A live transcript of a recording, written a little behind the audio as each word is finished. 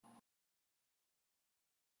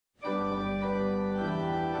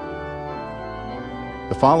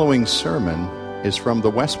The following sermon is from the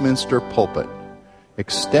Westminster pulpit,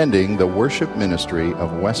 extending the worship ministry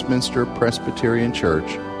of Westminster Presbyterian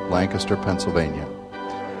Church, Lancaster, Pennsylvania.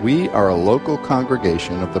 We are a local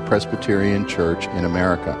congregation of the Presbyterian Church in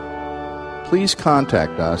America. Please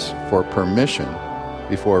contact us for permission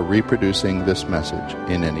before reproducing this message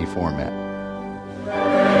in any format.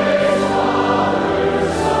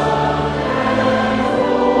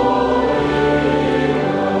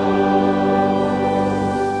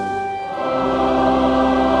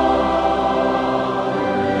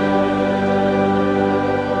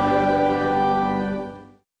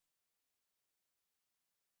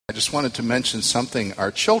 I just wanted to mention something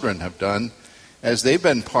our children have done as they've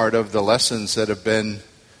been part of the lessons that have been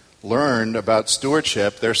learned about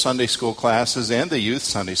stewardship. Their Sunday school classes and the youth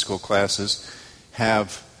Sunday school classes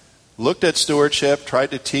have looked at stewardship,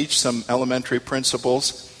 tried to teach some elementary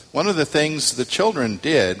principles. One of the things the children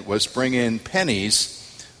did was bring in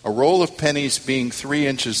pennies, a roll of pennies being 3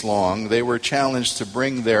 inches long. They were challenged to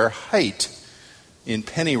bring their height in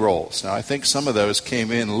penny rolls. Now, I think some of those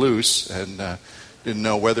came in loose and didn't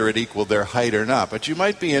know whether it equaled their height or not. But you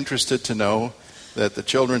might be interested to know that the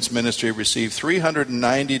children's ministry received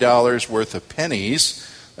 $390 worth of pennies.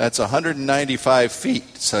 That's 195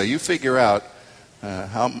 feet. So you figure out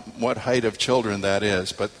what height of children that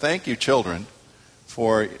is. But thank you, children,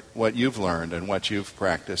 for what you've learned and what you've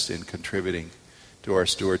practiced in contributing to our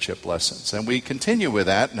stewardship lessons. And we continue with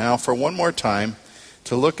that now for one more time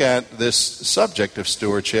to look at this subject of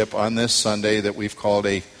stewardship on this Sunday that we've called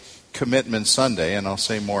a Commitment Sunday, and I'll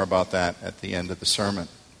say more about that at the end of the sermon.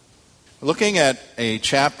 Looking at a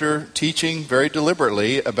chapter teaching very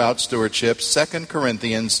deliberately about stewardship, 2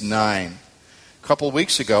 Corinthians 9. A couple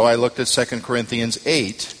weeks ago, I looked at 2 Corinthians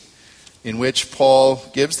 8, in which Paul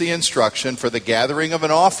gives the instruction for the gathering of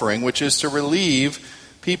an offering, which is to relieve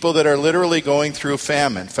people that are literally going through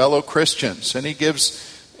famine, fellow Christians. And he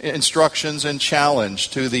gives instructions and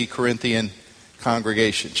challenge to the Corinthian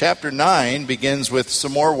congregation. Chapter 9 begins with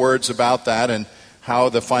some more words about that and how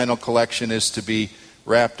the final collection is to be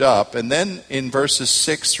wrapped up. And then in verses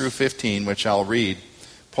 6 through 15, which I'll read,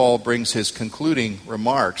 Paul brings his concluding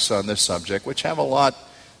remarks on this subject, which have a lot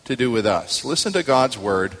to do with us. Listen to God's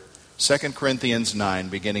word, 2 Corinthians 9,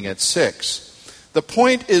 beginning at 6. The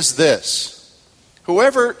point is this: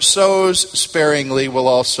 whoever sows sparingly will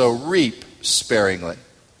also reap sparingly.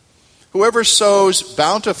 Whoever sows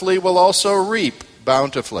bountifully will also reap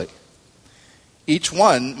bountifully. Each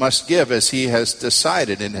one must give as he has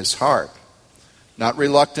decided in his heart, not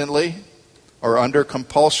reluctantly or under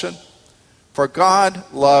compulsion, for God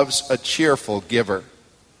loves a cheerful giver.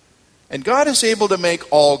 And God is able to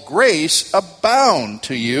make all grace abound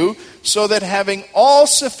to you, so that having all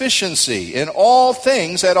sufficiency in all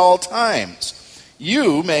things at all times,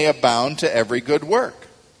 you may abound to every good work.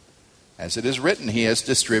 As it is written, he has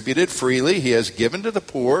distributed freely, he has given to the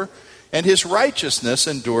poor, and his righteousness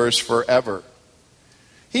endures forever.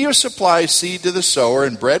 He who supplies seed to the sower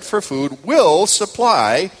and bread for food will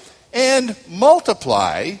supply and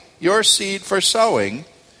multiply your seed for sowing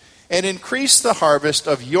and increase the harvest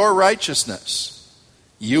of your righteousness.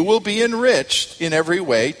 You will be enriched in every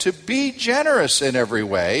way to be generous in every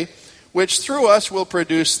way, which through us will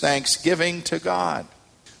produce thanksgiving to God.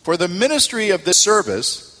 For the ministry of this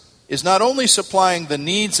service is not only supplying the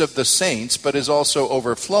needs of the saints, but is also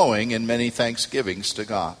overflowing in many thanksgivings to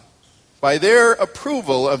God. By their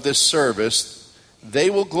approval of this service, they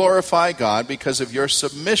will glorify God because of your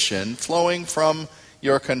submission flowing from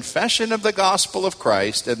your confession of the gospel of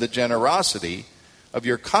Christ and the generosity of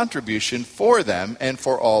your contribution for them and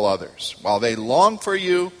for all others, while they long for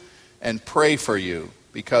you and pray for you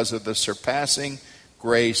because of the surpassing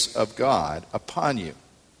grace of God upon you.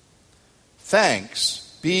 Thanks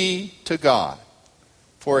be to God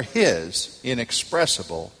for his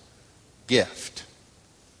inexpressible gift.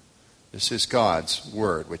 This is God's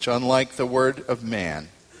word, which, unlike the word of man,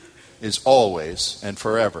 is always and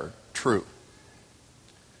forever true.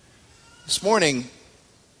 This morning,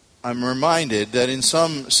 I'm reminded that in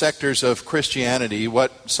some sectors of Christianity,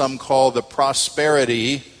 what some call the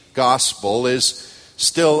prosperity gospel is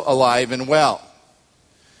still alive and well.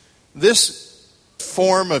 This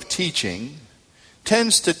form of teaching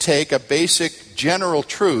tends to take a basic general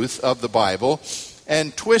truth of the Bible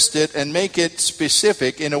and twist it and make it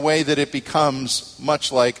specific in a way that it becomes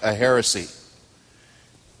much like a heresy.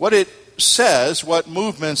 What it says, what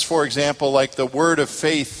movements, for example, like the Word of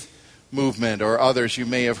Faith movement or others you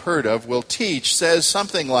may have heard of will teach, says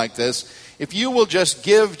something like this: if you will just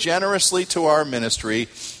give generously to our ministry,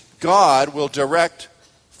 God will direct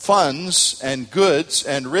funds and goods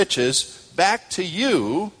and riches back to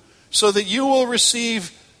you so that you will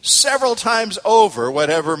receive several times over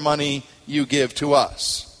whatever money you give to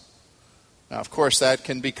us. Now, of course, that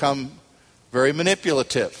can become very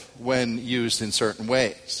manipulative when used in certain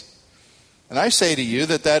ways. And I say to you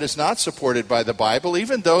that that is not supported by the Bible,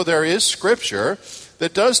 even though there is Scripture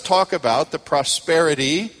that does talk about the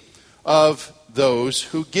prosperity of those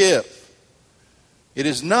who give. It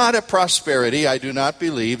is not a prosperity, I do not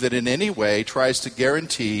believe, that in any way tries to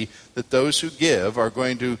guarantee that those who give are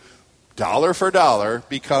going to, dollar for dollar,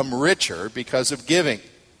 become richer because of giving.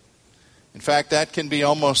 In fact, that can be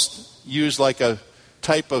almost used like a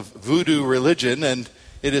type of voodoo religion, and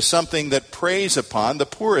it is something that preys upon the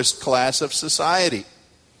poorest class of society.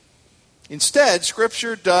 Instead,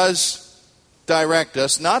 Scripture does direct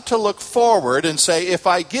us not to look forward and say, if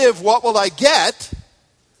I give, what will I get?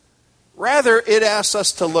 Rather, it asks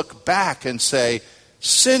us to look back and say,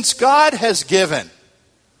 since God has given,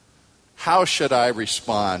 how should I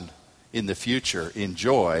respond in the future in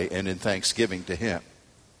joy and in thanksgiving to Him?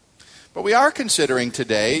 But we are considering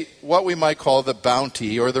today what we might call the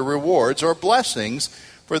bounty or the rewards or blessings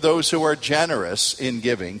for those who are generous in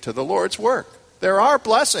giving to the Lord's work. There are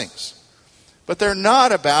blessings, but they're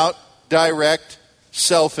not about direct,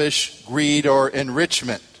 selfish greed or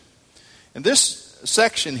enrichment. And this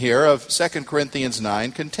section here of 2 Corinthians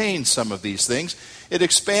 9 contains some of these things. It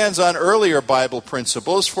expands on earlier Bible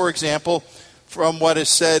principles, for example, from what is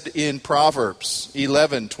said in Proverbs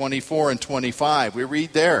 11:24 and 25. We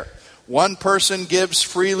read there, one person gives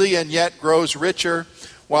freely and yet grows richer,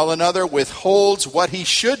 while another withholds what he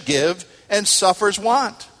should give and suffers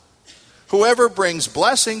want. Whoever brings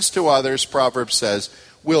blessings to others, Proverbs says,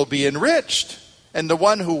 will be enriched, and the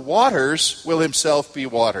one who waters will himself be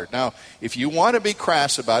watered. Now, if you want to be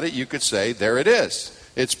crass about it, you could say, there it is.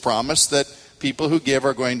 It's promised that people who give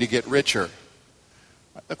are going to get richer.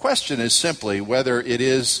 The question is simply whether it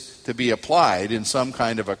is to be applied in some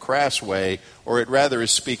kind of a crass way, or it rather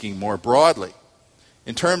is speaking more broadly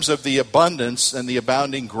in terms of the abundance and the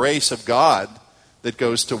abounding grace of God that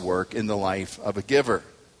goes to work in the life of a giver.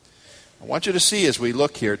 I want you to see as we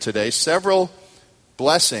look here today several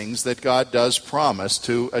blessings that God does promise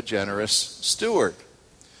to a generous steward.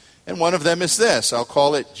 And one of them is this. I'll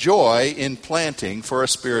call it joy in planting for a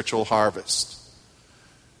spiritual harvest.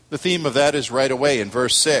 The theme of that is right away in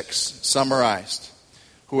verse 6, summarized.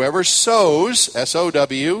 Whoever sows,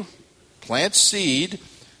 S-O-W, plants seed,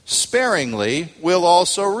 sparingly will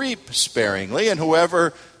also reap sparingly, and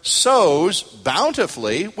whoever sows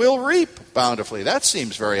bountifully will reap bountifully. That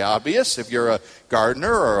seems very obvious if you're a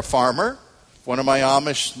gardener or a farmer. One of my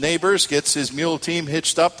Amish neighbors gets his mule team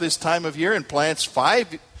hitched up this time of year and plants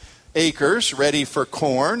 5 acres ready for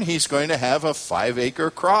corn. He's going to have a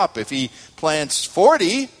 5-acre crop. If he plants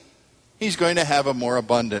 40, he's going to have a more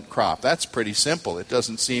abundant crop. That's pretty simple. It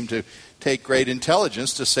doesn't seem to take great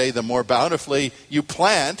intelligence to say the more bountifully you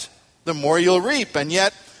plant, the more you'll reap. And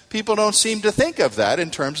yet, people don't seem to think of that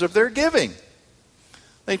in terms of their giving.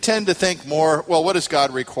 They tend to think more, well, what does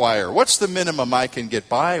God require? What's the minimum I can get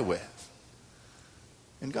by with?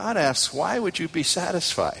 And God asks, why would you be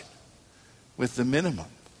satisfied with the minimum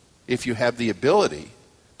if you have the ability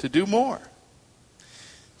to do more?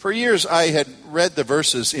 For years, I had read the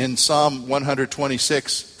verses in Psalm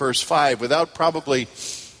 126, verse 5, without probably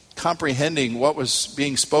comprehending what was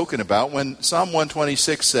being spoken about when Psalm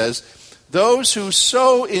 126 says, those who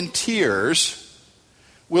sow in tears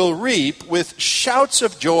will reap with shouts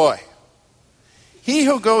of joy. He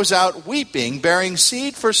who goes out weeping, bearing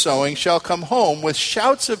seed for sowing, shall come home with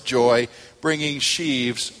shouts of joy, bringing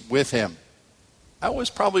sheaves with him. I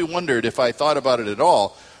always probably wondered, if I thought about it at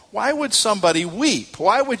all, why would somebody weep?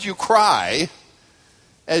 Why would you cry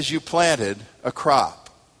as you planted a crop?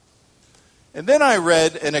 And then I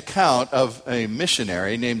read an account of a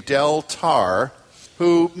missionary named Del Tar,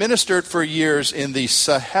 who ministered for years in the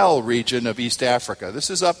Sahel region of East Africa. This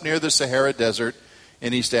is up near the Sahara Desert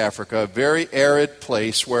in East Africa, a very arid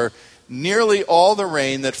place where nearly all the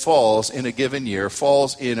rain that falls in a given year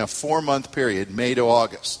falls in a 4-month period, May to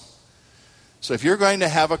August. So if you're going to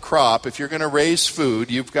have a crop, if you're going to raise food,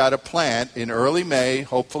 you've got to plant in early May.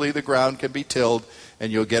 Hopefully the ground can be tilled,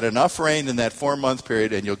 and you'll get enough rain in that 4-month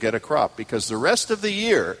period, and you'll get a crop. Because the rest of the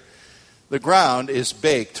year, the ground is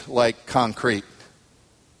baked like concrete.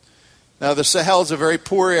 Now, the Sahel is a very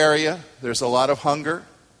poor area. There's a lot of hunger.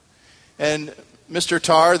 And Mr.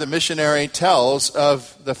 Tar, the missionary, tells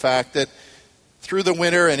of the fact that through the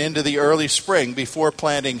winter and into the early spring, before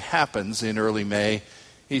planting happens in early May,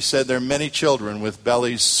 he said there are many children with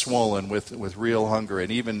bellies swollen with real hunger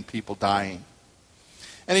and even people dying.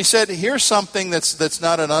 And he said, here's something that's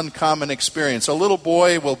not an uncommon experience. A little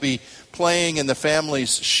boy will be playing in the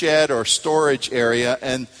family's shed or storage area,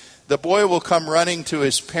 and the boy will come running to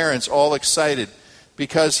his parents all excited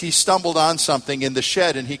because he stumbled on something in the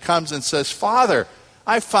shed, and he comes and says, Father,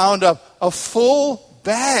 I found a full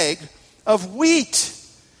bag of wheat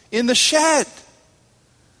in the shed.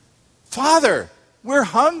 Father, we're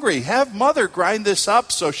hungry. Have Mother grind this up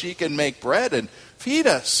so she can make bread and feed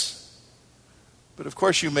us. But of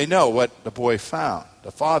course you may know what the boy found.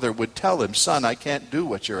 The father would tell him, son, I can't do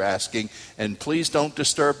what you're asking, and please don't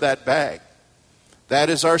disturb that bag. That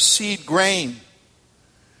is our seed grain.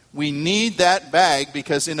 We need that bag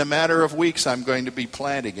because in a matter of weeks I'm going to be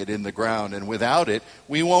planting it in the ground, and without it,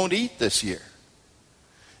 we won't eat this year.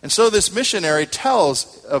 And so this missionary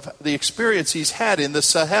tells of the experience he's had in the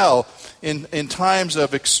Sahel in times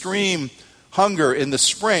of extreme hunger in the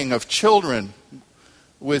spring, of children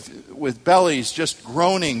with bellies just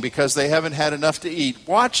groaning because they haven't had enough to eat,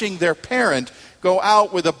 watching their parent go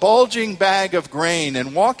out with a bulging bag of grain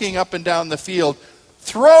and walking up and down the field,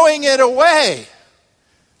 throwing it away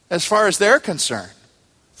as far as they're concerned.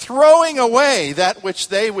 Throwing away that which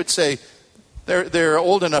they would say they're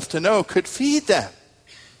old enough to know could feed them.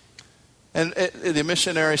 And the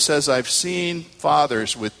missionary says, I've seen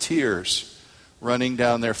fathers with tears running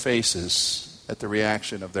down their faces at the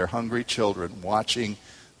reaction of their hungry children watching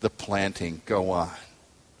the planting go on.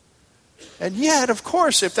 And yet, of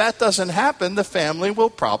course, if that doesn't happen, the family will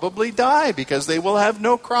probably die because they will have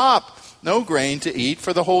no crop, no grain to eat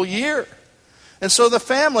for the whole year. And so the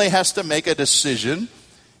family has to make a decision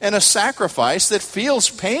and a sacrifice that feels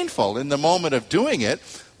painful in the moment of doing it,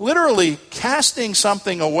 literally casting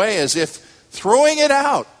something away as if throwing it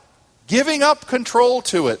out, giving up control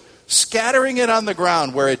to it, scattering it on the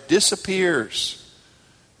ground where it disappears.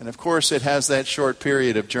 And of course, it has that short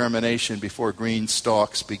period of germination before green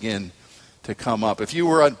stalks begin to come up. If you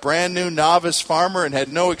were a brand new novice farmer and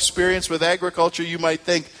had no experience with agriculture, you might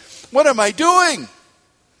think, what am I doing?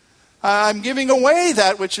 I'm giving away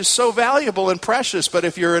that which is so valuable and precious. But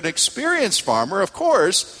if you're an experienced farmer, of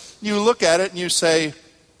course, you look at it and you say,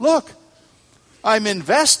 look, I'm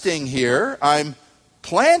investing here, I'm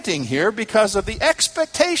planting here because of the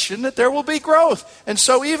expectation that there will be growth. And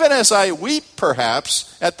so even as I weep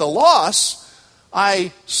perhaps at the loss,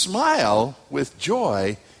 I smile with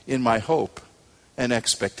joy in my hope and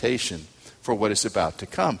expectation for what is about to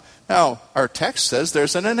come. Now, our text says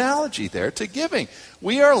there's an analogy there to giving.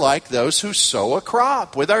 We are like those who sow a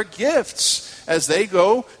crop with our gifts as they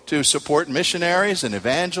go to support missionaries and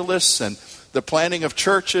evangelists and the planting of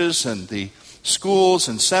churches and the schools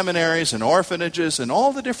and seminaries and orphanages and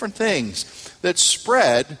all the different things that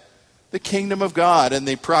spread the kingdom of God and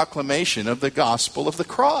the proclamation of the gospel of the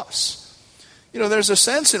cross. You know, there's a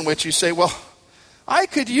sense in which you say, well, I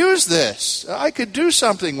could use this. I could do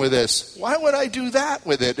something with this. Why would I do that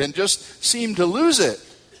with it and just seem to lose it?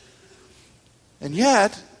 And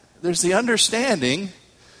yet, there's the understanding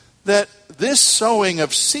that this sowing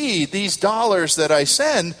of seed, these dollars that I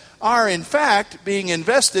send, are in fact being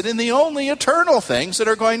invested in the only eternal things that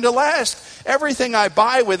are going to last. Everything I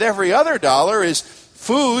buy with every other dollar is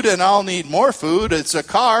food, and I'll need more food. It's a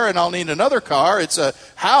car, and I'll need another car. It's a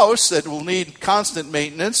house that will need constant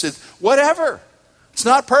maintenance. It's whatever. It's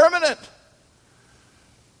not permanent.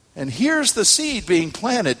 And here's the seed being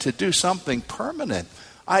planted to do something permanent.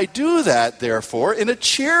 I do that, therefore, in a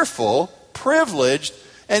cheerful, privileged,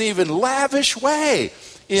 and even lavish way,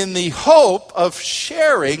 in the hope of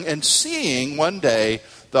sharing and seeing one day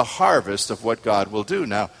the harvest of what God will do.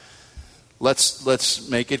 Now, let's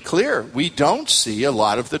make it clear. We don't see a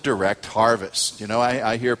lot of the direct harvest. You know,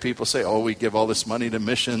 I hear people say, oh, we give all this money to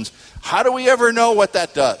missions. How do we ever know what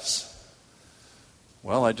that does?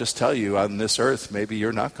 Well, I just tell you, on this earth, maybe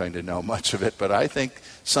you're not going to know much of it, but I think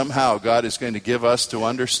somehow God is going to give us to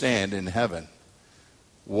understand in heaven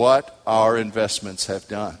what our investments have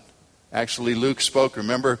done. Actually, Luke spoke,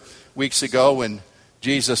 remember, weeks ago when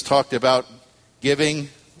Jesus talked about giving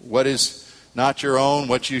what is not your own,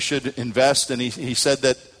 what you should invest, and he said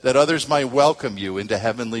that others might welcome you into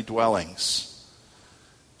heavenly dwellings.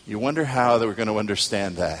 You wonder how that we're going to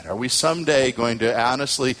understand that. Are we someday going to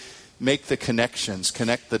honestly make the connections,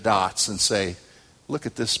 connect the dots, and say, look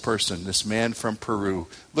at this person, this man from Peru.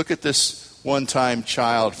 Look at this one-time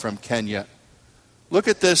child from Kenya. Look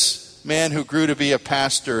at this man who grew to be a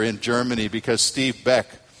pastor in Germany because Steve Beck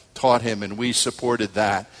taught him and we supported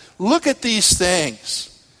that. Look at these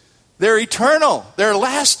things. They're eternal. They're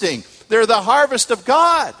lasting. They're the harvest of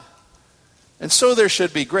God. And so there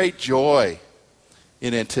should be great joy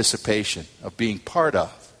in anticipation of being part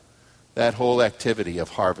of that whole activity of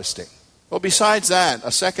harvesting. Well, besides that,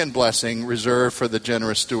 a second blessing reserved for the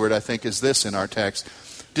generous steward, I think, is this in our text.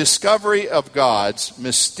 Discovery of God's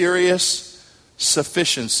mysterious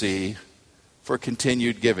sufficiency for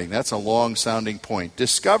continued giving. That's a long-sounding point.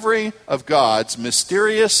 Discovery of God's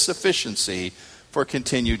mysterious sufficiency for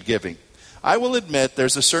continued giving. I will admit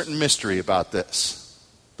there's a certain mystery about this.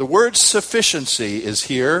 The word sufficiency is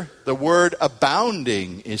here. The word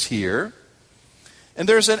abounding is here. And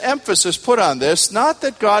there's an emphasis put on this, not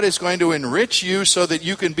that God is going to enrich you so that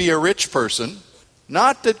you can be a rich person,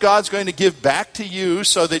 not that God's going to give back to you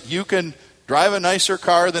so that you can drive a nicer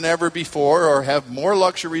car than ever before or have more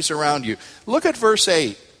luxuries around you. Look at verse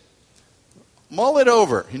 8. Mull it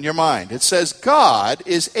over in your mind. It says, God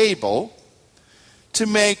is able to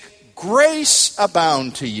make grace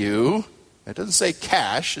abound to you. It doesn't say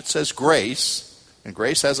cash, it says grace. And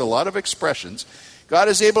grace has a lot of expressions. God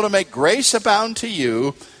is able to make grace abound to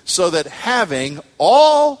you so that having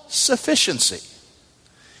all sufficiency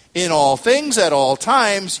in all things at all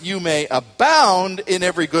times, you may abound in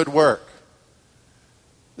every good work.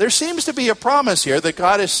 There seems to be a promise here that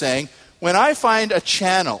God is saying, when I find a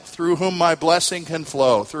channel through whom my blessing can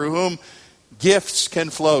flow, through whom gifts can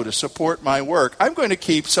flow to support my work, I'm going to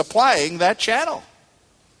keep supplying that channel.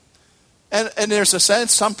 And there's a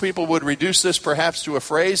sense, some people would reduce this perhaps to a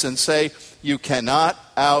phrase and say, you cannot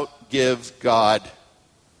outgive God.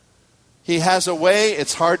 He has a way,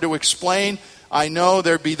 it's hard to explain. I know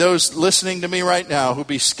there'd be those listening to me right now who'd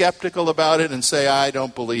be skeptical about it and say, I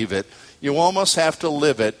don't believe it. You almost have to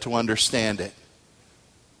live it to understand it.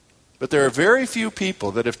 But there are very few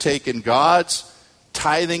people that have taken God's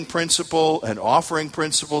tithing principle and offering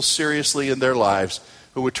principle seriously in their lives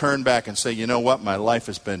who would turn back and say, you know what, my life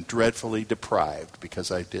has been dreadfully deprived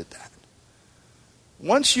because I did that.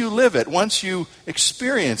 Once you live it, once you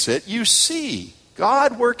experience it, you see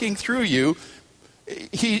God working through you.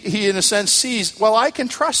 He in a sense sees, well, I can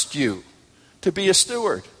trust you to be a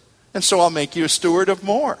steward, and so I'll make you a steward of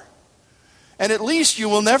more. And at least you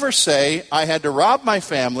will never say, I had to rob my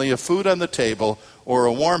family of food on the table or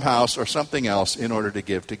a warm house or something else in order to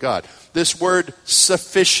give to God. This word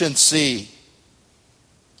sufficiency.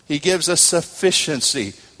 He gives us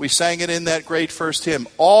sufficiency. We sang it in that great first hymn.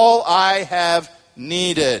 All I have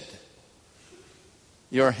needed,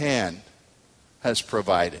 your hand has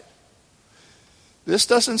provided. This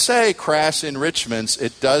doesn't say crass enrichments.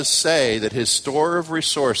 It does say that his store of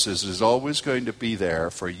resources is always going to be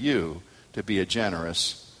there for you to be a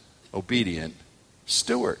generous, obedient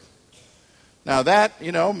steward. Now that,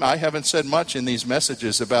 I haven't said much in these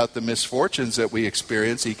messages about the misfortunes that we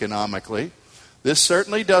experience economically. This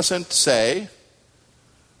certainly doesn't say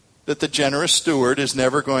that the generous steward is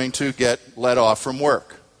never going to get let off from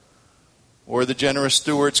work, or the generous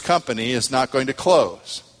steward's company is not going to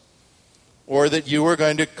close, or that you are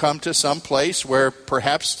going to come to some place where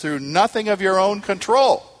perhaps through nothing of your own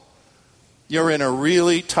control, you're in a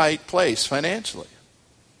really tight place financially.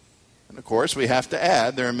 And of course, we have to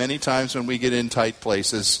add, there are many times when we get in tight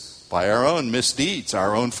places by our own misdeeds,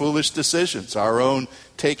 our own foolish decisions, our own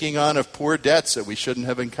taking on of poor debts that we shouldn't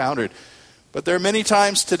have encountered. But there are many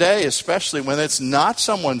times today, especially when it's not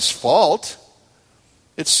someone's fault,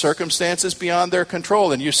 it's circumstances beyond their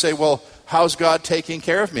control. And you say, well, how's God taking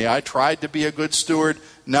care of me? I tried to be a good steward.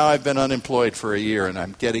 Now I've been unemployed for a year and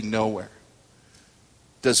I'm getting nowhere.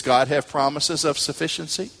 Does God have promises of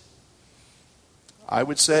sufficiency? I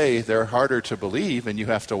would say they're harder to believe and you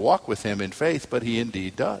have to walk with him in faith, but he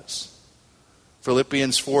indeed does.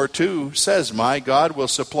 Philippians 4:2 says, my God will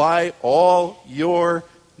supply all your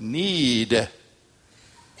need. And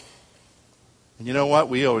you know what?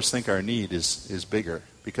 We always think our need is bigger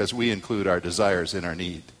because we include our desires in our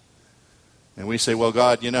need. And we say, well,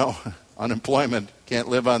 God, unemployment, can't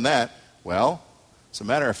live on that. Well, as a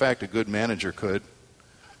matter of fact, a good manager could.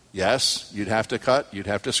 Yes, you'd have to cut, you'd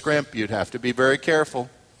have to scrimp, you'd have to be very careful.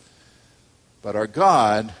 But our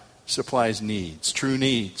God supplies needs, true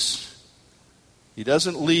needs. He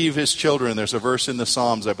doesn't leave his children. There's a verse in the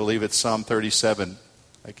Psalms, I believe it's Psalm 37.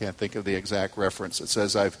 I can't think of the exact reference. It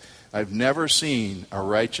says, I've never seen a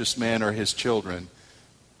righteous man or his children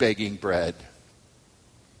begging bread.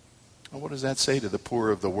 Well, what does that say to the poor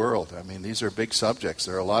of the world? I mean, these are big subjects.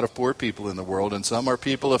 There are a lot of poor people in the world, and some are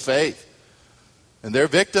people of faith. And they're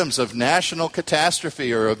victims of national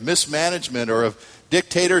catastrophe or of mismanagement or of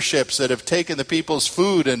dictatorships that have taken the people's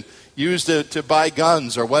food and used it to buy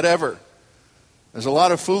guns or whatever. There's a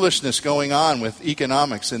lot of foolishness going on with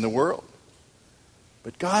economics in the world.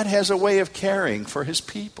 But God has a way of caring for his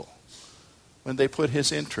people when they put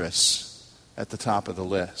his interests at the top of the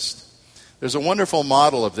list. There's a wonderful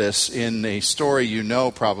model of this in a story you know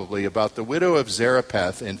probably about the widow of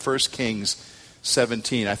Zarephath in 1 Kings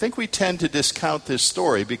 17. I think we tend to discount this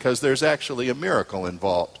story because there's actually a miracle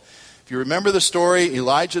involved. If you remember the story,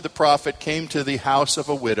 Elijah the prophet came to the house of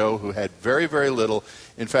a widow who had very, very little.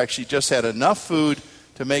 In fact, she just had enough food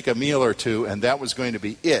to make a meal or two, and that was going to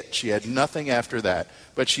be it. She had nothing after that.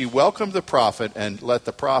 But she welcomed the prophet and let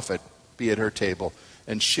the prophet be at her table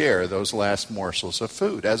and share those last morsels of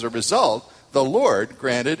food. As a result, the Lord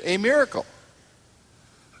granted a miracle.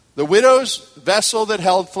 The widow's vessel that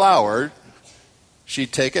held flour,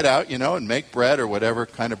 she'd take it out, and make bread or whatever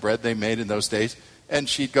kind of bread they made in those days, and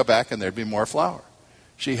she'd go back and there'd be more flour.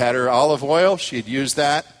 She had her olive oil, she'd use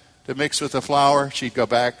that to mix with the flour, she'd go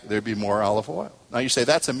back, there'd be more olive oil. Now you say,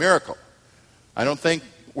 that's a miracle. I don't think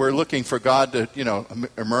we're looking for God to,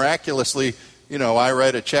 miraculously, I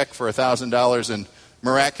write a check for $1,000 and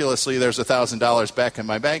miraculously there's $1,000 back in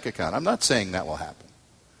my bank account. I'm not saying that will happen.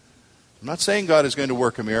 I'm not saying God is going to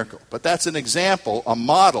work a miracle. But that's an example, a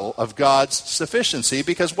model of God's sufficiency,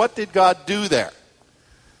 because what did God do there?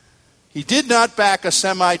 He did not back a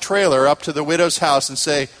semi-trailer up to the widow's house and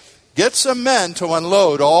say, get some men to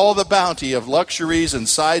unload all the bounty of luxuries and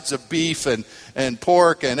sides of beef and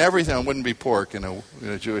pork and everything. It wouldn't be pork in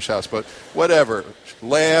a Jewish house, but whatever.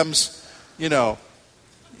 Lambs,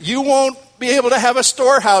 You won't be able to have a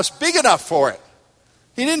storehouse big enough for it.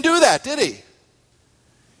 He didn't do that, did he?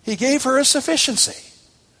 He gave her a sufficiency.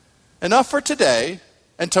 Enough for today,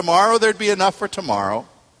 and tomorrow there'd be enough for tomorrow.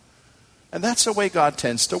 And that's the way God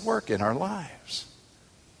tends to work in our lives.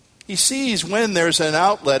 He sees when there's an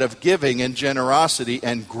outlet of giving and generosity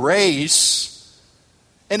and grace,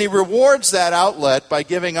 and he rewards that outlet by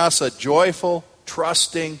giving us a joyful,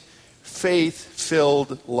 trusting,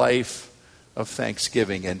 faith-filled life of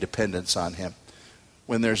thanksgiving and dependence on him.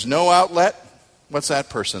 When there's no outlet, what's that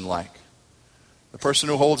person like? The person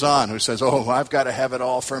who holds on, who says, I've got to have it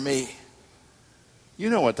all for me. You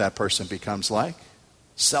know what that person becomes like.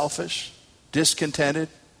 Selfish, discontented,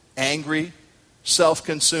 angry,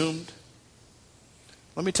 self-consumed.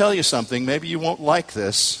 Let me tell you something. Maybe you won't like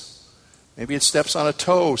this. Maybe it steps on a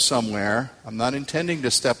toe somewhere. I'm not intending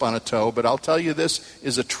to step on a toe, but I'll tell you this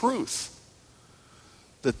is a truth.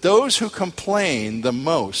 That those who complain the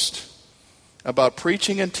most about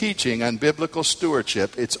preaching and teaching on biblical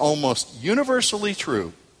stewardship, it's almost universally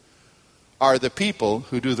true, are the people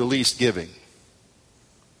who do the least giving.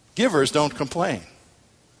 Givers don't complain.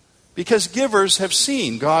 Because givers have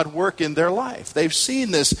seen God work in their life. They've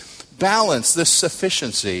seen this balance, this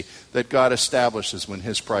sufficiency that God establishes when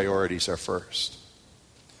his priorities are first.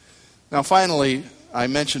 Now finally, I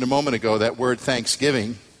mentioned a moment ago that word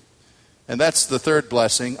thanksgiving. And that's the third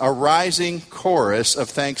blessing. A rising chorus of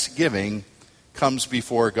thanksgiving comes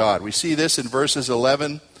before God. We see this in verses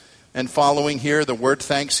 11 and following here. The word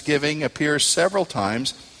thanksgiving appears several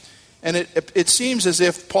times. And it seems as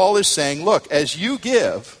if Paul is saying, look, as you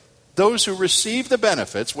give, those who receive the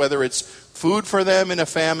benefits, whether it's food for them in a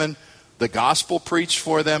famine, the gospel preached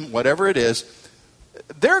for them, whatever it is,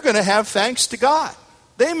 they're going to have thanks to God.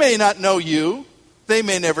 They may not know you. They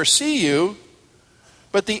may never see you.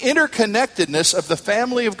 But the interconnectedness of the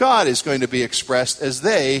family of God is going to be expressed as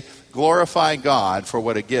they glorify God for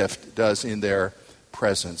what a gift does in their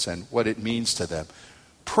presence and what it means to them.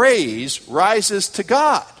 Praise rises to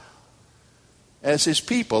God as his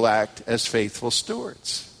people act as faithful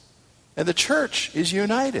stewards. And the church is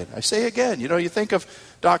united. I say again, you think of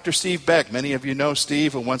Dr. Steve Beck. Many of you know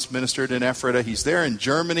Steve, who once ministered in Ephrata. He's there in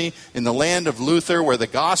Germany, in the land of Luther, where the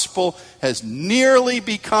gospel has nearly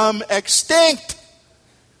become extinct.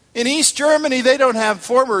 In East Germany,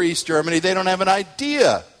 former East Germany, they don't have an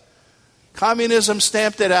idea. Communism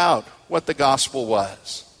stamped it out, what the gospel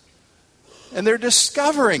was. And they're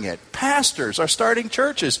discovering it. Pastors are starting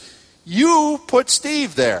churches. You put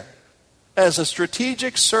Steve there as a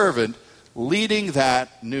strategic servant leading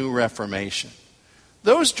that new reformation.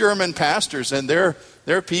 Those German pastors and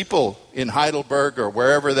their people in Heidelberg or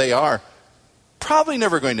wherever they are, probably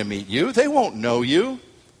never going to meet you. They won't know you.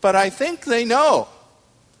 But I think they know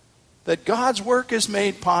that God's work is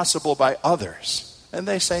made possible by others. And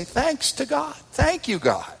they say, thanks to God. Thank you,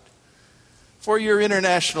 God, for your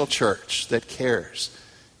international church that cares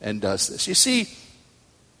and does this. You see,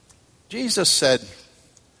 Jesus said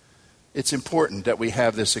it's important that we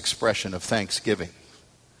have this expression of thanksgiving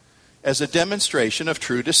as a demonstration of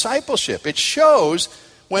true discipleship. It shows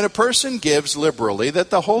when a person gives liberally that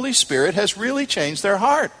the Holy Spirit has really changed their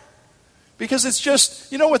heart. Because it's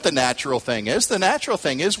just, you know what the natural thing is? The natural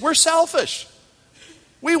thing is we're selfish.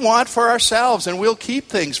 We want for ourselves and we'll keep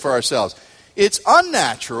things for ourselves. It's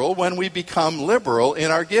unnatural when we become liberal in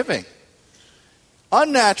our giving.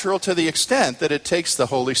 Unnatural to the extent that it takes the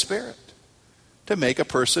Holy Spirit to make a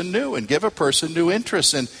person new and give a person new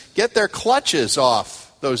interests and get their clutches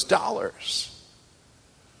off those dollars.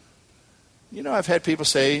 I've had people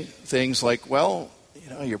say things like, well,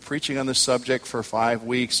 you're preaching on this subject for 5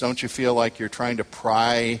 weeks. Don't you feel like you're trying to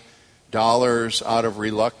pry dollars out of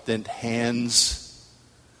reluctant hands?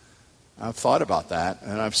 I've thought about that,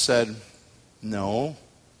 and I've said, no.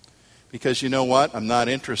 Because you know what? I'm not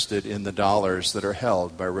interested in the dollars that are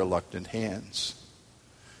held by reluctant hands.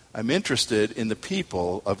 I'm interested in the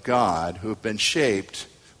people of God who have been shaped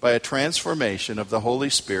by a transformation of the Holy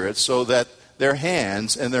Spirit so that their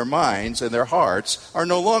hands and their minds and their hearts are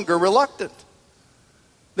no longer reluctant.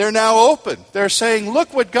 They're now open. They're saying,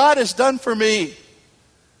 look what God has done for me.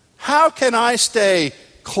 How can I stay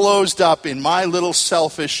closed up in my little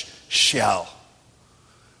selfish shell?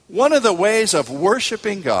 One of the ways of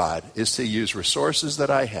worshiping God is to use resources that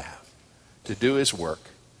I have to do His work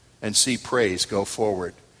and see praise go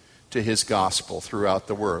forward to His gospel throughout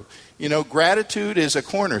the world. Gratitude is a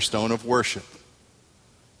cornerstone of worship.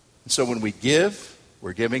 And so when we give,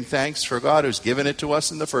 we're giving thanks for God who's given it to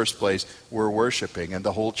us in the first place. We're worshiping, and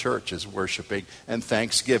the whole church is worshiping, and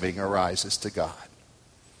thanksgiving arises to God.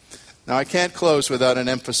 Now, I can't close without an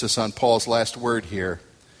emphasis on Paul's last word here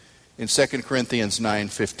in 2 Corinthians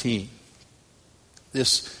 9:15.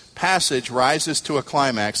 This passage rises to a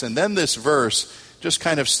climax, and then this verse just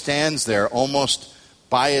kind of stands there almost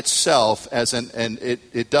by itself and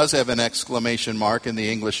it does have an exclamation mark in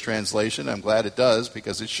the English translation. I'm glad it does,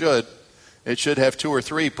 because it should. It should have 2 or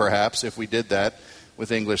 3, perhaps, if we did that.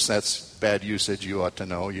 With English, that's bad usage, you ought to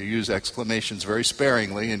know. You use exclamations very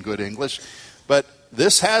sparingly in good English. But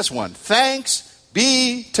this has one. Thanks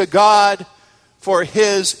be to God for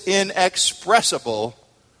His inexpressible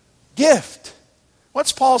gift.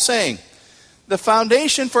 What's Paul saying? The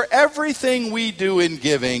foundation for everything we do in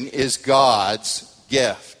giving is God's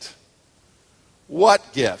gift.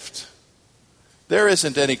 What gift? There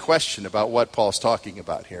isn't any question about what Paul's talking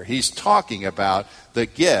about here. He's talking about the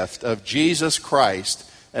gift of Jesus Christ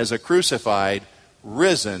as a crucified,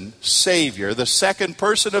 risen Savior, the second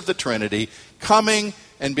person of the Trinity, coming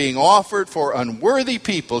and being offered for unworthy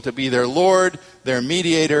people to be their Lord, their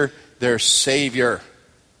mediator, their Savior.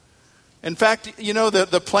 In fact,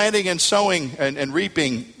 the planting and sowing and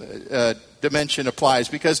reaping dimension applies,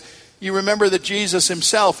 because you remember that Jesus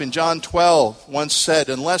Himself in John 12 once said,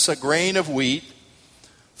 unless a grain of wheat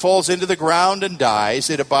falls into the ground and dies,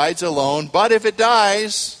 it abides alone. But if it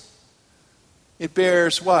dies, it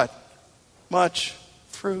bears what? Much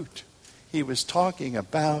fruit. He was talking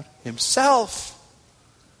about Himself.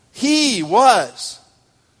 He was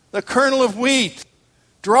the kernel of wheat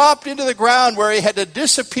dropped into the ground where He had to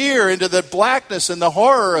disappear into the blackness and the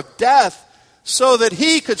horror of death so that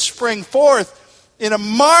He could spring forth in a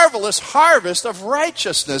marvelous harvest of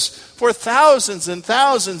righteousness for thousands and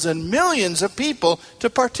thousands and millions of people to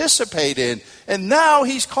participate in. And now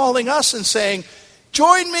He's calling us and saying,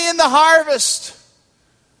 join me in the harvest.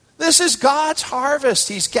 This is God's harvest.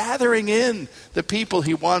 He's gathering in the people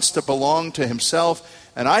He wants to belong to Himself.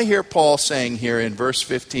 And I hear Paul saying here in verse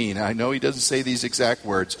 15, I know he doesn't say these exact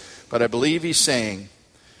words, but I believe he's saying,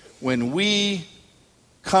 when we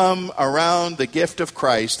come around the gift of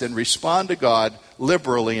Christ and respond to God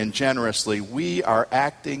liberally and generously, we are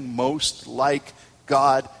acting most like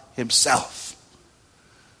God Himself.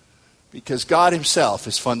 Because God Himself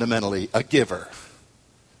is fundamentally a giver.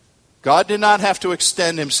 God did not have to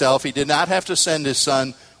extend Himself. He did not have to send His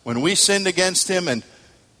Son. When we sinned against Him and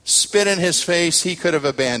spit in His face, He could have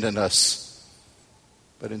abandoned us.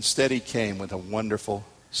 But instead He came with a wonderful,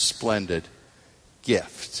 splendid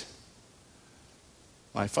gift.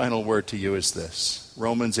 My final word to you is this.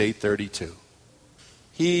 Romans 8:32.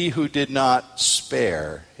 He who did not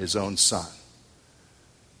spare His own Son,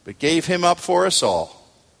 but gave Him up for us all,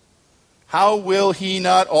 how will He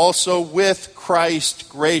not also with Christ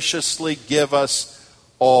graciously give us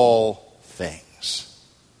all things?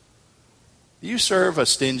 Do you serve a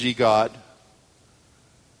stingy God?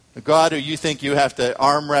 A God who you think you have to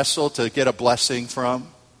arm wrestle to get a blessing from?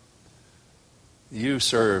 You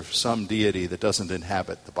serve some deity that doesn't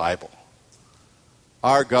inhabit the Bible.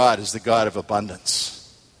 Our God is the God of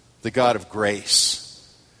abundance, the God of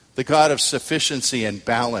grace, the God of sufficiency and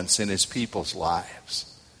balance in His people's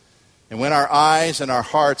lives. And when our eyes and our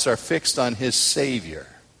hearts are fixed on His Savior,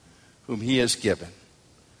 whom He has given,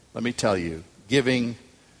 let me tell you, giving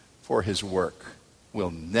for His work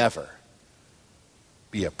will never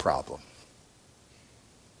be a problem.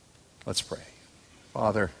 Let's pray.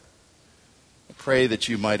 Father, I pray that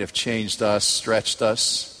You might have changed us, stretched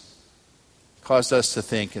us, caused us to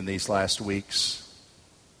think in these last weeks.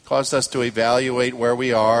 caused us to evaluate where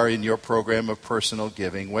we are in your program of personal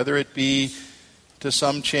giving, whether it be to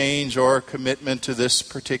some change or commitment to this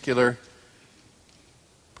particular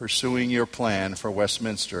pursuing your plan for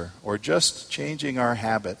Westminster, or just changing our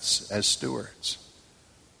habits as stewards.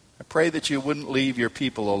 I pray that you wouldn't leave your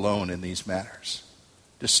people alone in these matters.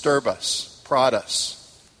 Disturb us, prod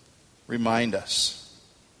us, remind us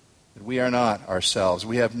that we are not ourselves.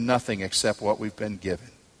 We have nothing except what we've been given.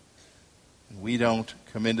 And we don't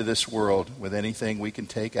come into this world with anything we can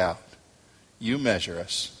take out. You measure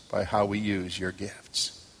us by how we use your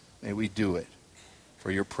gifts. May we do it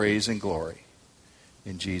for your praise and glory.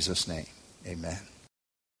 In Jesus' name, amen.